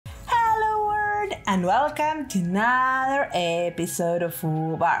and welcome to another episode of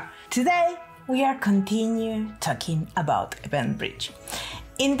FooBar. Today we are continue talking about EventBridge.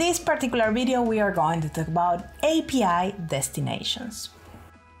 In this particular video we are going to talk about API destinations.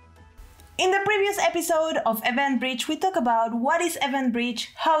 In the previous episode of EventBridge we talked about what is EventBridge,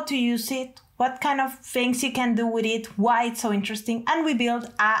 how to use it, what kind of things you can do with it, why it's so interesting, and we built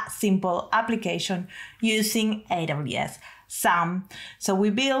a simple application using AWS SAM. So we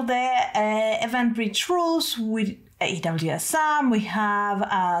build the EventBridge rules with AWS SAM. We have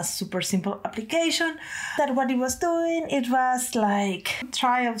a super simple application that what it was doing, it was like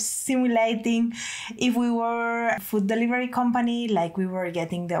try of simulating if we were a food delivery company, like we were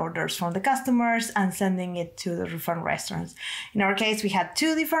getting the orders from the customers and sending it to the different restaurants. In our case, we had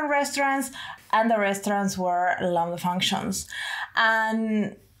 2 different restaurants and the restaurants were Lambda functions.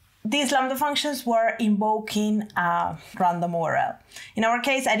 And these Lambda functions were invoking a random URL. In our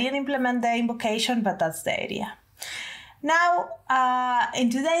case, I didn't implement the invocation, but that's the idea. Now,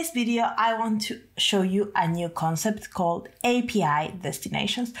 in today's video, I want to show you a new concept called API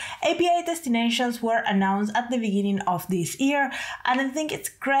destinations. API destinations were announced at the beginning of this year, and I think it's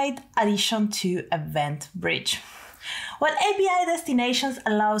a great addition to EventBridge. What API destinations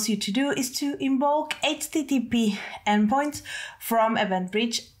allows you to do is to invoke HTTP endpoints from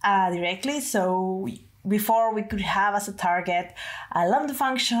EventBridge directly. So before we could have as a target a Lambda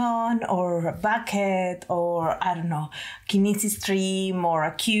function or a bucket or I don't know, Kinesis stream or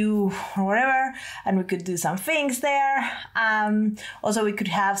a queue or whatever, and we could do some things there. Also we could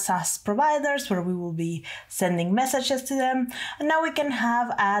have SaaS providers where we will be sending messages to them, and now we can have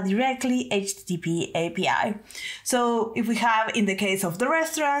a directly HTTP API. So if we have, in the case of the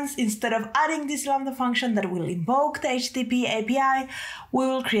restaurants, instead of adding this Lambda function that will invoke the HTTP API, we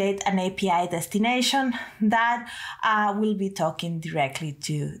will create an API destination that will be talking directly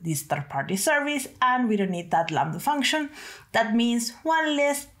to this third-party service, and we don't need that Lambda function. That means one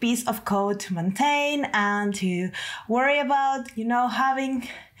less piece of code to maintain and to worry about. Having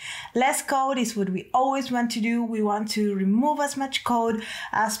less code is what we always want to do. We want to remove as much code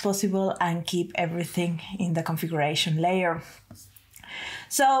as possible and keep everything in the configuration layer.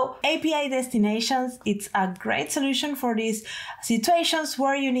 So API destinations, it's a great solution for these situations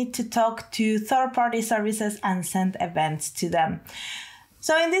where you need to talk to third-party services and send events to them.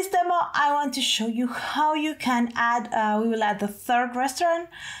 So in this demo, I want to show you how you can add, we will add the third restaurant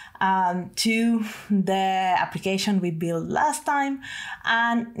to the application we built last time.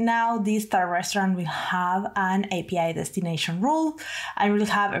 And now this third restaurant will have an API destination rule and we'll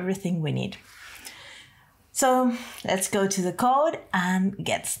have everything we need. So let's go to the code and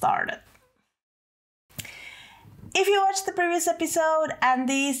get started. If you watched the previous episode and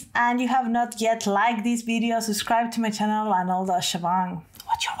you have not yet liked this video, subscribe to my channel and all that shebang,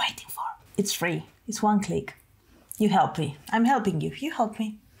 what you're waiting for? It's free. It's one click. You help me. I'm helping you. You help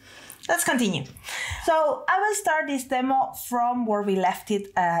me. Let's continue. So I will start this demo from where we left it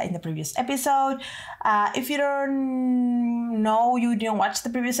in the previous episode. If you don't know, you didn't watch the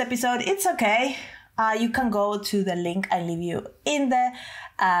previous episode, it's okay. You can go to the link I leave you in the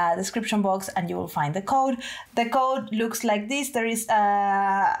description box and you will find the code. The code looks like this. There is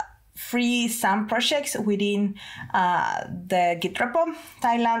 3 SAM projects within the Git repo: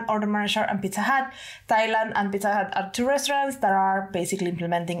 Thailand, Order Manager, and Pizza Hut. Thailand and Pizza Hut are 2 restaurants that are basically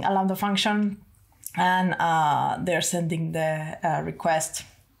implementing a Lambda function, and they're sending the request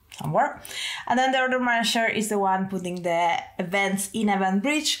somewhere. And then the Order Manager is the one putting the events in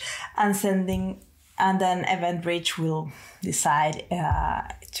EventBridge and sending, and then EventBridge will decide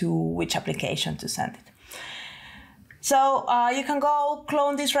to which application to send it. So you can go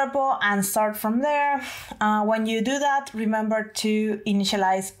clone this repo and start from there. When you do that, remember to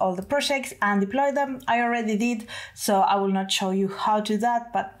initialize all the projects and deploy them. I already did, so I will not show you how to do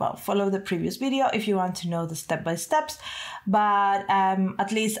that, but well, follow the previous video if you want to know the step-by-steps. But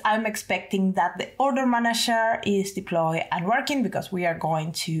at least I'm expecting that the Order Manager is deployed and working because we are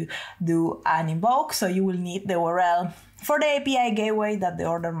going to do an invoke. So you will need the URL for the API gateway that the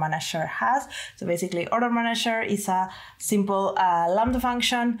Order Manager has. So basically, Order Manager is a simple Lambda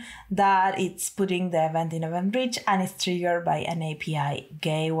function that it's putting the event in EventBridge and it's triggered by an API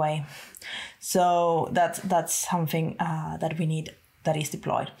gateway. So that's something that we need that is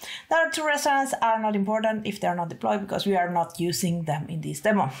deployed. The other 2 restaurants are not important if they're not deployed because we are not using them in this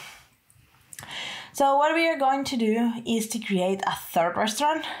demo. So what we are going to do is to create a third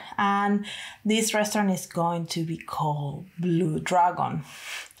restaurant, and this restaurant is going to be called Blue Dragon.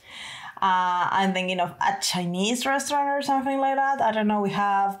 I'm thinking of a Chinese restaurant or something like that. I don't know, we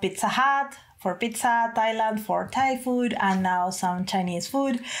have Pizza Hut, for pizza, Thailand for Thai food, and now some Chinese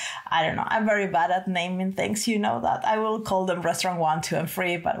food. I don't know, I'm very bad at naming things, you know that. I will call them restaurant 1, 2, and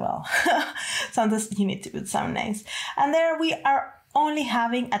 3, but well, sometimes you need to put some names. And there we are only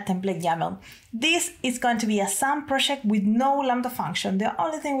having a template YAML. This is going to be a SAM project with no Lambda function. The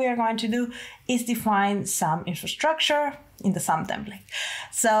only thing we are going to do is define some infrastructure in the SAM template.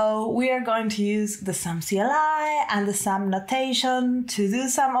 So we are going to use the SAM CLI and the SAM notation to do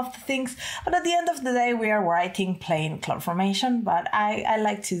some of the things, but at the end of the day, we are writing plain CloudFormation, but I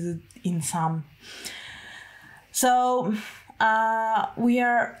like to do in SAM. So we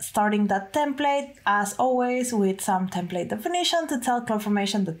are starting that template as always with some template definition to tell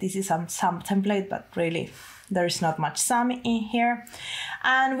CloudFormation that this is some SAM template, but really there is not much SAM in here.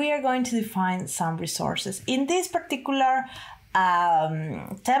 And we are going to define some resources. In this particular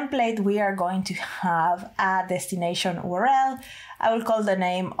template, we are going to have a destination URL. I will call the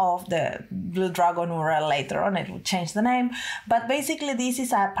name of the Blue Dragon URL later on, it will change the name. But basically this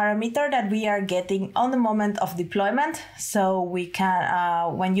is a parameter that we are getting on the moment of deployment. So we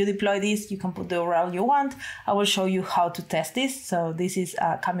can, when you deploy this, you can put the URL you want. I will show you how to test this. So this is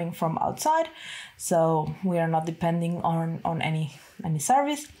coming from outside. So we are not depending on any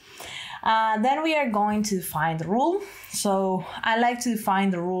service. Then we are going to define the rule. So I like to define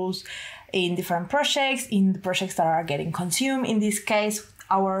the rules in different projects, in the projects that are getting consumed. In this case,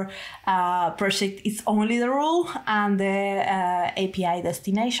 our project is only the rule and the API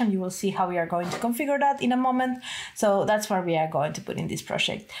destination. You will see how we are going to configure that in a moment. So that's what we are going to put in this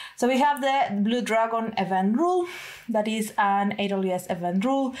project. So we have the Blue Dragon event rule. That is an AWS event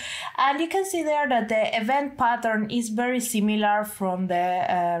rule. And you can see there that the event pattern is very similar from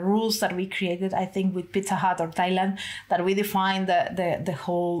the rules that we created, I think, with Pizza Hut or Thailand, that we defined the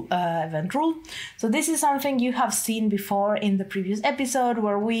whole event rule. So this is something you have seen before in the previous episode,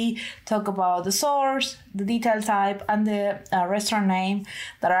 where we talk about the source, the detail type, and the restaurant name.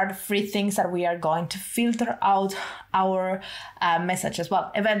 That are the 3 things that we are going to filter out our message as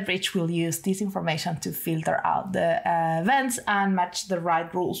well. EventBridge will use this information to filter out the events and match the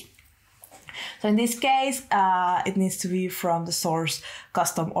right rules. So in this case, it needs to be from the source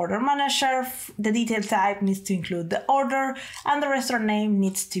custom order manager. The detail type needs to include the order, and the restaurant name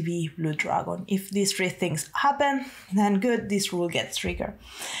needs to be Blue Dragon. If these 3 things happen, then good, this rule gets triggered.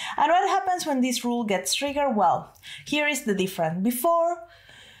 And what happens when this rule gets triggered? Well, here is the difference. Before,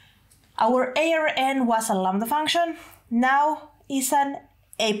 our ARN was a Lambda function, now is an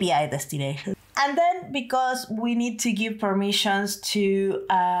API destination. And then because we need to give permissions to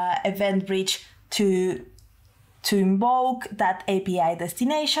EventBridge to invoke that API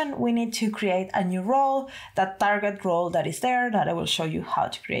destination, we need to create a new role, that target role that is there, that I will show you how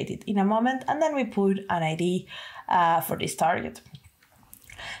to create it in a moment. And then we put an ID for this target.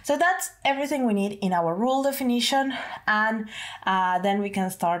 So that's everything we need in our rule definition, and then we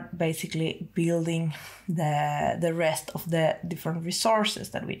can start basically building the rest of the different resources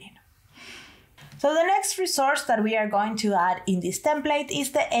that we need. So the next resource that we are going to add in this template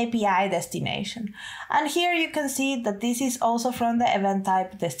is the API destination. And here you can see that this is also from the event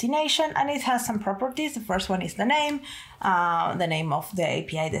type destination, and it has some properties. The first one is the name of the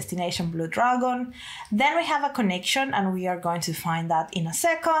API destination, Blue Dragon. Then we have a connection, and we are going to find that in a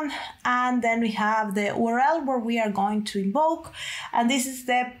second. And then we have the URL where we are going to invoke, and this is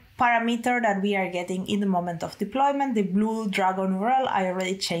the parameter that we are getting in the moment of deployment, the Blue Dragon URL. I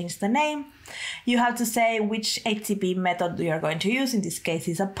already changed the name. You have to say which HTTP method you are going to use. In this case,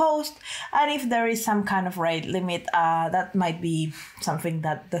 is a post. And if there is some kind of rate limit, that might be something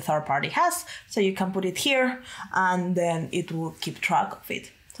that the third party has. So you can put it here, and then it will keep track of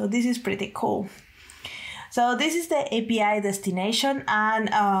it. So this is pretty cool. So this is the API destination, and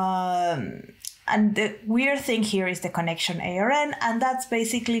the weird thing here is the connection ARN, and that's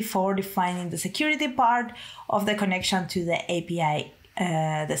basically for defining the security part of the connection to the API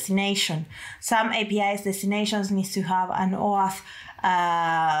destination. Some APIs destinations needs to have an OAuth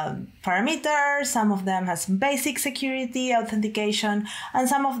parameter, some of them has some basic security authentication, and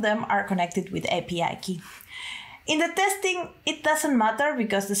some of them are connected with API key. In the testing, it doesn't matter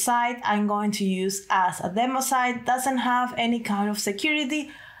because the site I'm going to use as a demo site doesn't have any kind of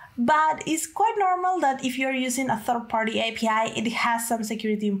security. But it's quite normal that if you're using a third-party API, it has some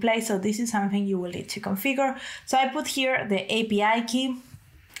security in place. So this is something you will need to configure. So I put here the API key,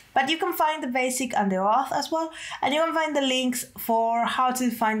 but you can find the basic and the auth as well. And you can find the links for how to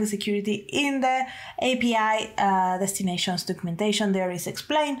define the security in the API destinations documentation. There is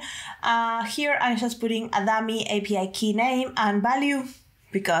explained. Here I'm just putting a dummy API key name and value,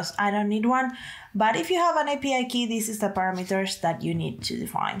 because I don't need one. But if you have an API key, this is the parameters that you need to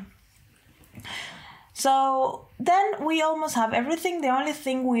define. So then we almost have everything. The only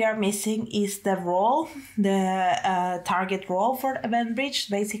thing we are missing is the role, the target role for EventBridge,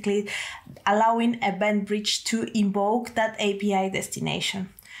 basically allowing EventBridge to invoke that API destination.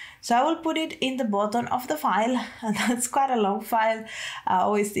 So I will put it in the bottom of the file, and that's quite a long file.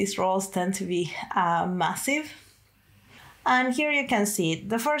 Always these roles tend to be massive. And here you can see it.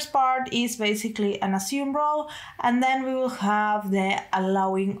 The first part is basically an assume role, and then we will have the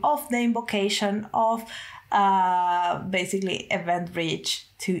allowing of the invocation of basically EventBridge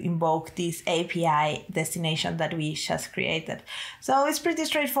to invoke this API destination that we just created. So it's pretty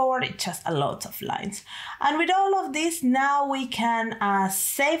straightforward, it's just a lot of lines. And with all of this, now we can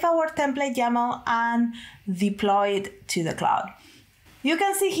save our template YAML and deploy it to the cloud. You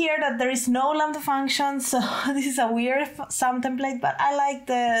can see here that there is no Lambda function, so this is a weird SAM template, but I like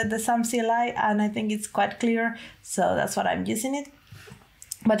the SAM CLI and I think it's quite clear, so that's what I'm using it.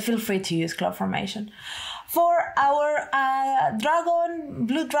 But feel free to use CloudFormation. For our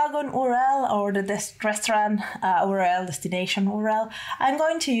Blue Dragon URL or the restaurant URL, destination URL, I'm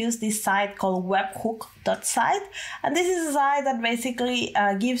going to use this site called webhook.site. And this is a site that basically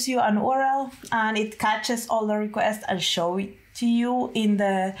gives you an URL and it catches all the requests and shows it to you in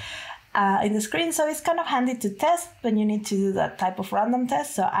the screen. So it's kind of handy to test when you need to do that type of random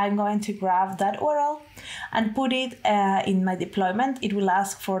test. So I'm going to grab that URL and put it in my deployment. It will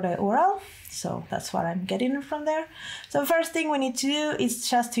ask for the URL. So that's what I'm getting from there. So the first thing we need to do is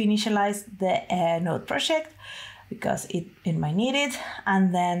just to initialize the node project because it might need it.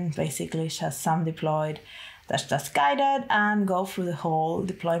 And then basically just some deployed that's just guided and go through the whole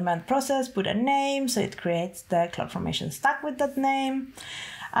deployment process, put a name, so it creates the CloudFormation stack with that name,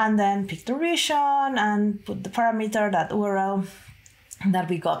 and then pick the region and put the parameter, that URL that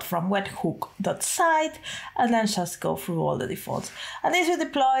we got from webhook.site, and then just go through all the defaults. And this will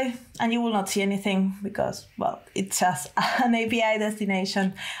deploy, and you will not see anything because, well, it's just an API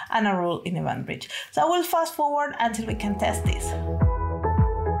destination and a rule in EventBridge. So I will fast forward until we can test this.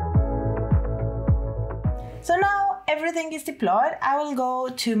 So now everything is deployed. I will go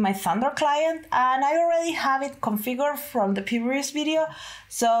to my Thunder client and I already have it configured from the previous video.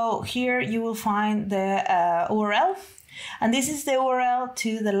 So here you will find the URL, and this is the URL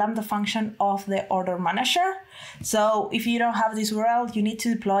to the Lambda function of the order manager. So if you don't have this URL, you need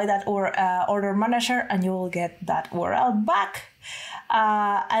to deploy that order manager and you will get that URL back.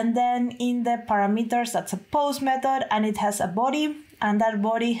 And then in the parameters, that's a post method and it has a body. And that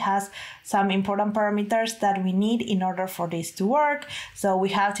body has some important parameters that we need in order for this to work. So we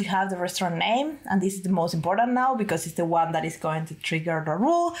have to have the restaurant name, and this is the most important now because it's the one that is going to trigger the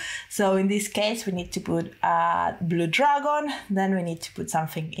rule. So in this case, we need to put Blue Dragon, then we need to put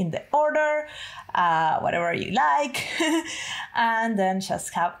something in the order, whatever you like, and then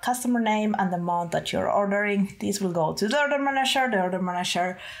just have customer name and the amount that you're ordering. This will go to the order manager. The order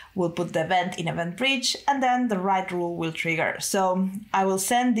manager will put the event in EventBridge, and then the right rule will trigger. So I will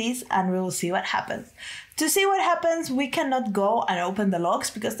send this and we will see what happens. To see what happens, we cannot go and open the logs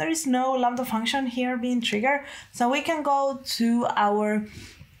because there is no Lambda function here being triggered. So we can go to our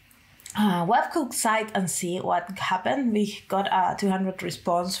webhook site and see what happened. We got a 200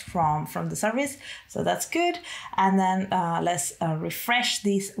 response from the service, so that's good. And then let's refresh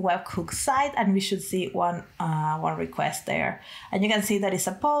this webhook site and we should see one request there. And you can see that it's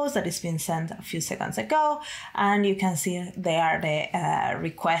a post that has been sent a few seconds ago, and you can see there the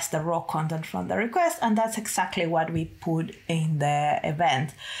request, the raw content from the request, and that's exactly what we put in the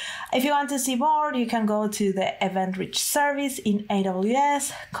event. If you want to see more, you can go to the EventBridge service in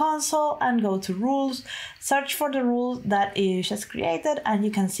AWS console and go to rules, search for the rule that you just created, and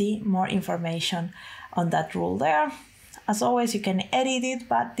you can see more information on that rule there. As always, you can edit it,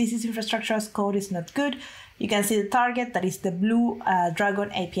 but this is infrastructure as code, is not good. You can see the target, that is the Blue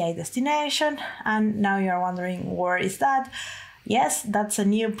Dragon API destination, and now you're wondering where is that? Yes, that's a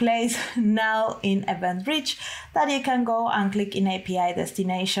new place now in EventBridge that you can go and click in API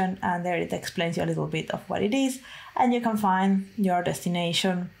destination, and there it explains you a little bit of what it is, and you can find your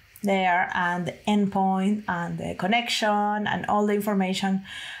destination there and the endpoint and the connection and all the information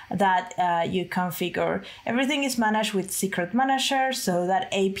that you configure. Everything is managed with Secret Manager, so that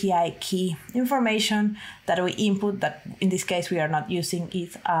API key information that we input, that in this case we are not using,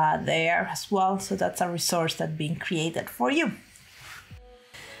 is there as well. So that's a resource that's being created for you.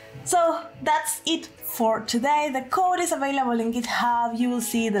 So that's it for today. The code is available in GitHub. You will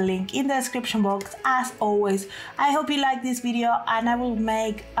see the link in the description box as always. I hope you like this video, and I will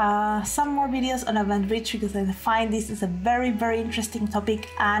make some more videos on EventBridge because I find this is a very, very interesting topic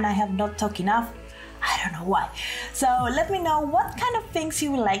and I have not talked enough I don't know why. So let me know what kind of things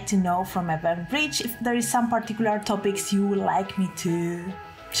you would like to know from EventBridge, if there is some particular topics you would like me to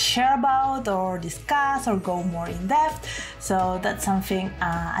share about or discuss or go more in depth. So that's something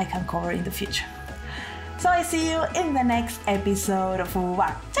I can cover in the future. So I see you in the next episode of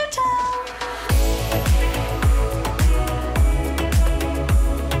FooBar. Ciao, ciao!